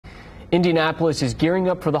Indianapolis is gearing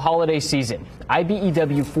up for the holiday season.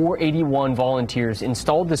 IBEW 481 volunteers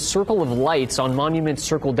installed the circle of lights on Monument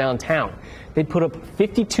Circle downtown. They put up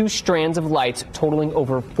 52 strands of lights totaling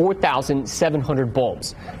over 4,700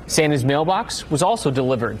 bulbs. Santa's mailbox was also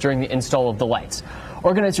delivered during the install of the lights.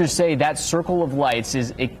 Organizers say that circle of lights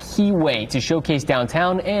is a key way to showcase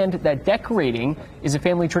downtown and that decorating is a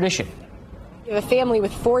family tradition. We have a family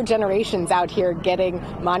with 4 generations out here getting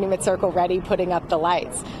Monument Circle ready, putting up the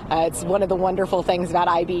lights. It's one of the wonderful things about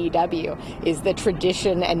IBEW is the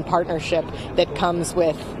tradition and partnership that comes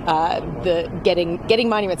with the getting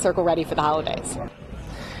Monument Circle ready for the holidays.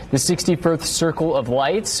 The 61st Circle of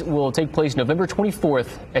Lights will take place November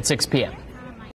 24th at 6 p.m.